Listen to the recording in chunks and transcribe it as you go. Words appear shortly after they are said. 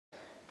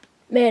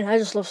Man, I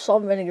just love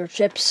salt and vinegar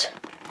chips.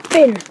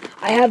 Finn,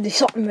 I have these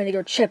salt and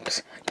vinegar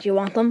chips. Do you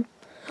want them?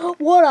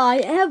 Would I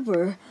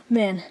ever?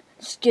 Man,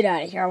 just get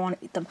out of here. I want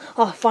to eat them.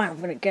 Oh, fine.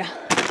 I'm gonna get out.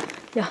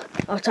 Yeah.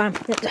 Oh, time.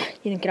 You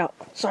didn't get out.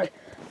 Sorry.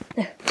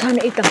 Yeah, time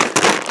to eat them.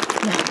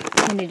 Yeah,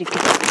 I need to get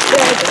out.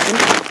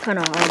 Kind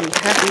of already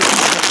happy.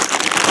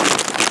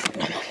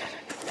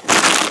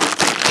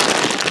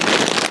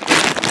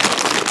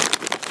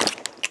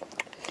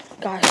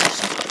 Guys, they're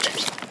so good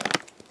chips.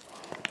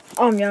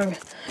 I'm young.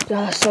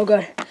 God, that's so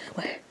good.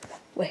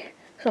 Wait,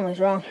 something's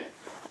wrong.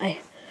 I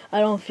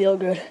don't feel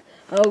good.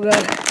 Oh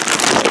God,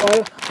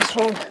 what's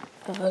wrong?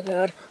 Oh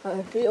God,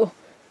 I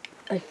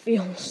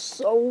feel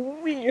so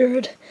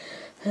weird.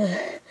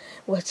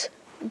 What's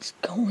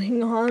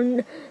going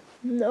on?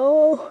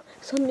 No,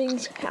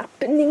 something's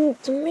happening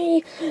to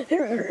me.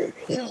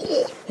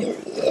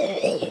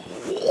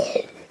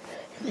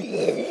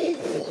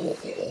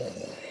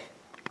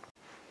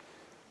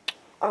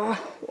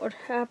 What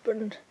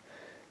happened?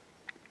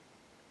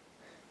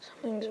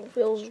 Something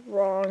feels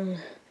wrong.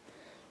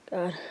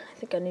 God, I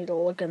think I need to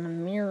look in the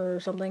mirror or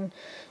something.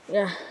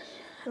 Yeah,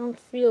 I don't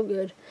feel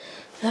good.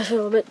 I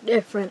feel a bit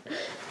different.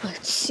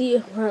 Let's see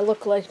what I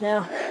look like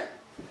now.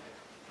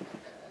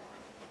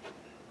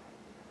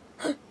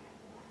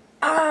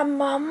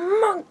 I'm a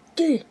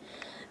monkey!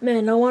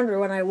 Man, no wonder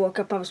when I woke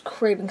up I was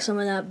craving some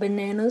of that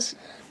bananas.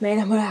 Man,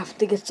 I'm gonna have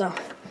to get some.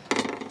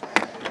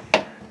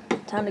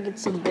 Time to get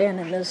some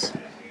bananas.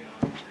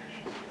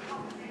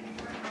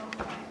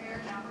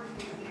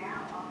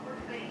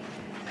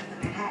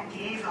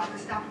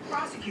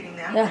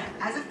 Yeah.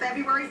 As of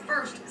February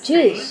 1st.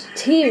 Jeez,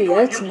 TV,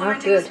 that's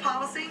not good.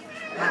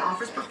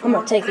 I'm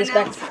gonna take this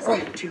back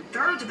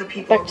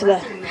to the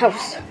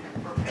house.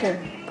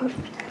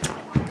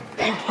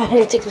 I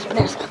need to take this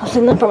bananas. I'll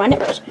send them for my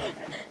neighbors.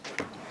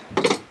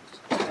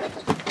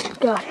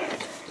 God,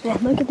 man,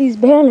 look at these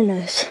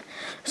bananas.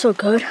 So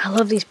good. I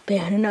love these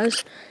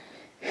bananas.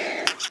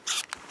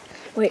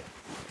 Wait.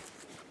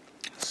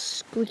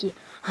 Squeaky.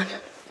 I'm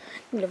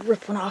gonna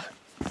rip one off.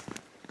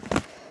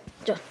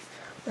 Just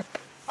rip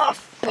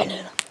off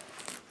banana.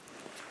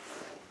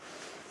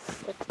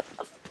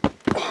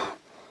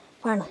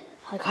 Finally,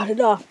 I got it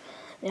off.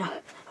 Yeah,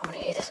 I'm gonna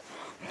eat this.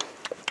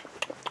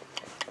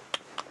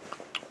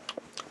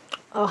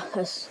 Oh,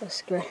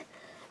 that's great.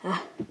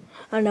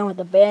 I'm done with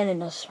the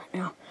bananas right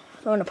now.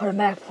 I'm gonna put them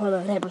back before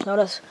the neighbors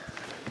notice.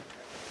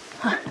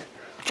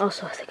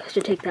 Also, I think I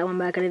should take that one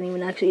back. I didn't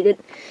even actually eat it.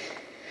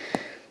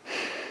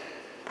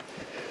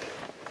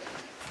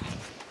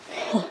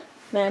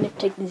 Man, I need to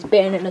take these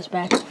bananas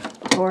back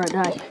before I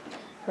die.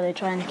 Before they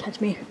try and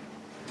catch me.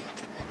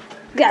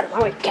 Get out of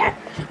my way, cat!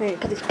 I need to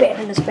put these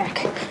bananas back.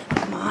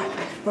 Come on.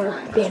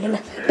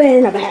 Banana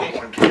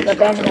bag. The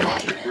banana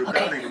bag.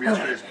 Okay.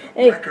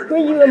 Hey, who are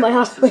you in my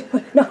house? Wait,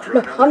 no,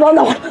 I'm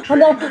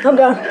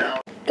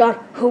gone. God,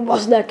 who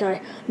was that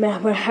guy? Man,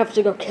 I'm gonna have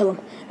to go kill him.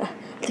 I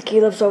think he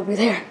lives over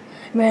there.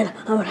 Man,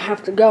 I'm gonna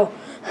have to go.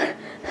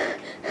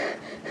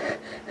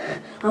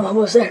 I'm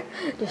almost there.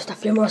 Just a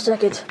few more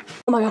seconds.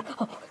 Oh my God.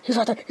 Oh, he's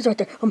right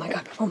there. Oh my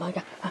God.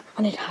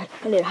 I need to hide.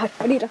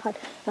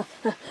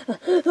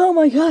 Oh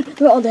my God.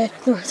 They're all dead.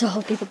 They're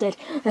all people dead.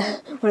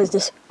 What is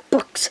this?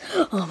 Books.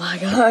 Oh my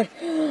God.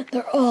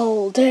 They're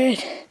all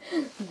dead.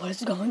 What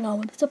is going on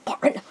with this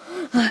apartment?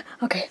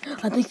 Okay.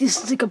 I think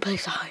this is a good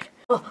place to hide.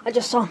 Oh, I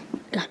just saw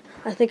him. God.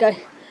 I think did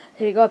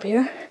he go up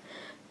here?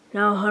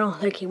 No, I don't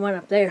think he went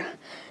up there.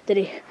 Did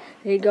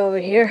he go over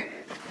here?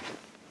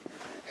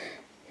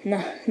 No,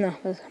 I'm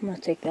gonna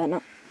take that.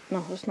 No,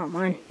 it's not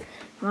mine.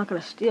 I'm not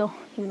gonna steal,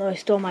 even though I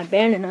stole my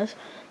bananas.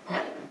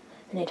 I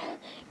need to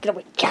get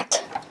away,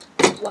 cat.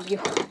 I love you.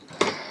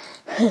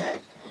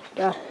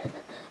 God.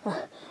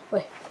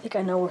 Wait, I think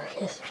I know where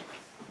he is.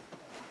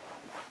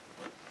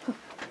 I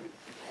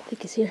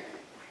think he's here.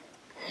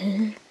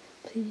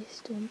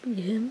 Please don't be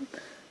him.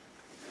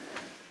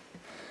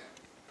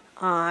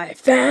 I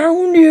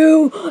found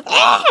you!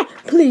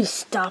 Please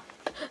stop.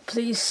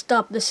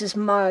 This is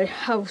my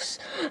house.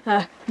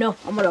 No,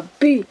 I'm gonna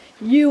beat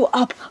you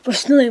up for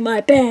stealing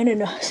my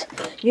bananas.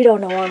 You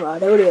don't know what I'm gonna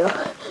do to you.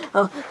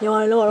 You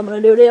wanna know what I'm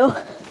gonna do to you?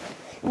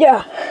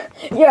 Yeah.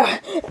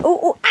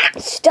 Ooh,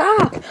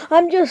 stop!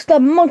 I'm just a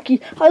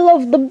monkey. I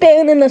love the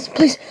bananas.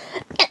 Please.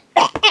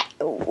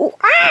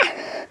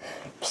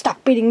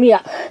 Stop beating me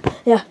up.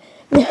 Yeah.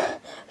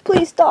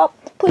 Please stop.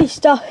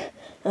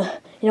 You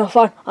know,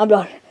 fine. I'm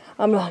done.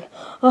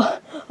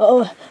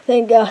 Oh,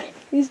 thank God.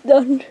 He's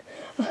done.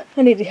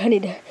 I need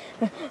to.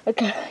 I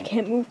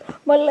can't move.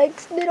 My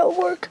legs, they don't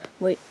work.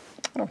 Wait,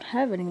 I don't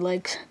have any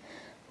legs.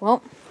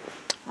 Well,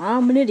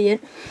 I'm an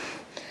idiot.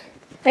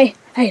 Hey,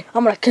 I'm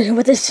gonna kill you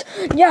with this.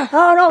 Yeah,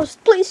 oh no,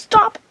 please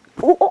stop.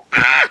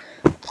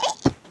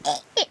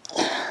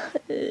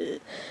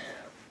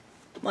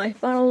 My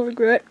final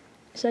regret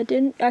is I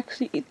didn't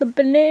actually eat the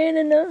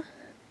banana.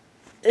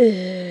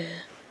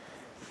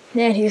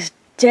 Man, he's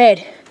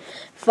dead.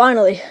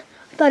 Finally,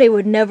 I thought he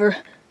would never.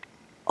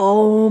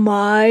 Oh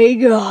my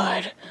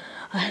God.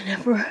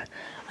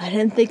 I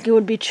didn't think it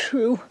would be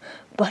true,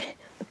 but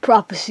the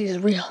prophecy is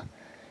real.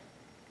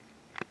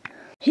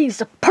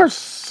 He's a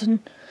person.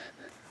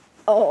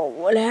 Oh,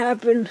 what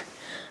happened?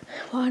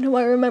 Why do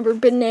I remember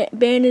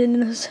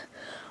bananas?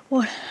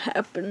 What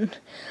happened?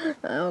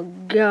 Oh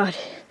God,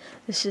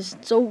 this is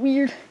so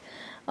weird.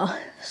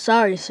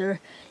 Sorry, sir.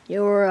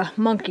 You're a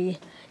monkey.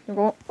 You're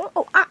going,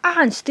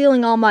 and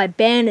stealing all my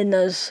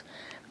bananas.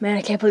 Man,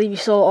 I can't believe you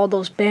stole all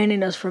those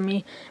bananas from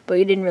me, but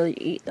you didn't really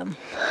eat them.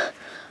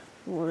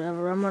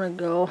 Whatever, I'm gonna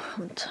go.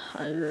 I'm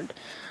tired.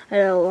 I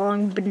had a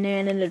long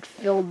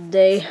banana-filled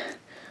day.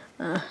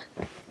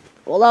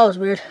 Well, that was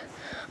weird.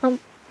 I'm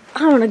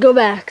gonna go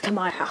back to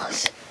my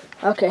house.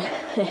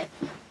 Okay.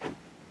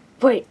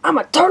 Wait, I'm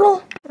a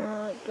turtle? Oh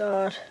my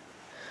God.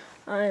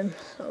 I'm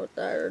so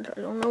tired.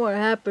 I don't know what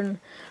happened.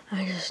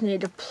 I just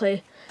need to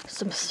play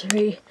some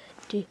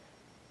 3D.